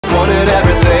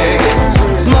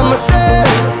Mama said,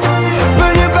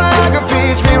 burn your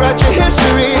biographies, rewrite your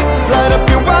history, light up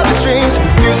your wildest dreams,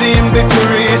 museum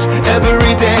victories.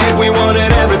 Every day we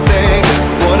wanted everything,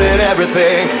 wanted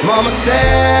everything. Mama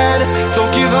said,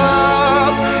 don't give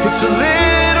up, it's a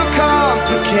little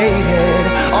complicated,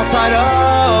 all tied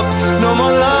up, no more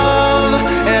love,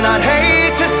 and I'd hate